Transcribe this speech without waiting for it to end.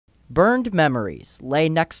Burned memories lay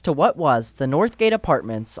next to what was the Northgate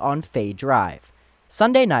Apartments on Fay Drive.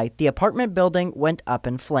 Sunday night, the apartment building went up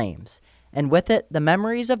in flames, and with it, the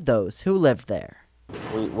memories of those who lived there.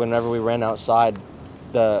 Whenever we ran outside,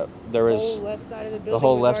 the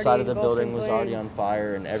whole left side of the building was already on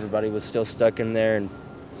fire, and everybody was still stuck in there, and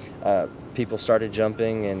people started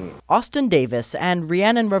jumping. And Austin Davis and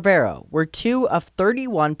Rhiannon Rivero were 2 of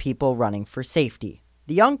 31 people running for safety.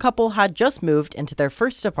 The young couple had just moved into their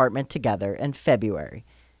first apartment together in February.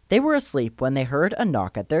 They were asleep when they heard a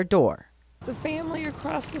knock at their door. The family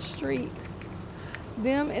across the street,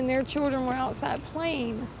 them and their children were outside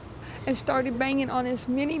playing and started banging on as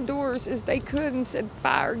many doors as they could and said,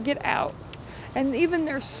 "Fire, get out." And even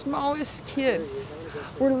their smallest kids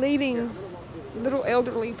were leading little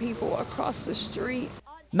elderly people across the street.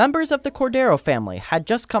 Members of the Cordero family had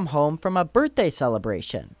just come home from a birthday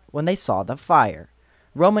celebration when they saw the fire.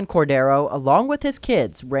 Roman Cordero, along with his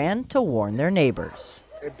kids, ran to warn their neighbors.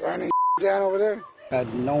 They're burning down over there.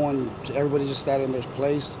 Had no one, everybody just sat in their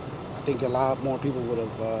place. I think a lot more people would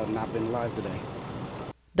have not been alive today.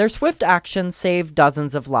 Their swift action saved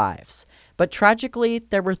dozens of lives, but tragically,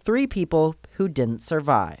 there were 3 people who didn't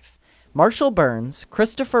survive. Marshall Burns,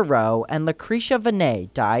 Christopher Rowe, and Lucretia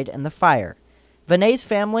Vinay died in the fire. Vinay's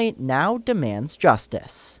family now demands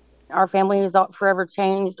justice. Our family is forever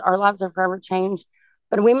changed. Our lives are forever changed.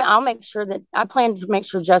 But I plan to make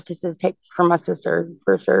sure justice is taken for my sister,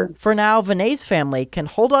 for sure. For now, Vinay's family can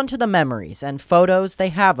hold on to the memories and photos they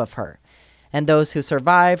have of her. And those who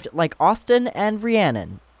survived, like Austin and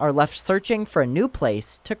Rhiannon, are left searching for a new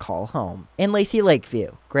place to call home. In Lacy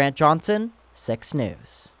Lakeview, Grant Johnson, 6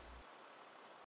 News.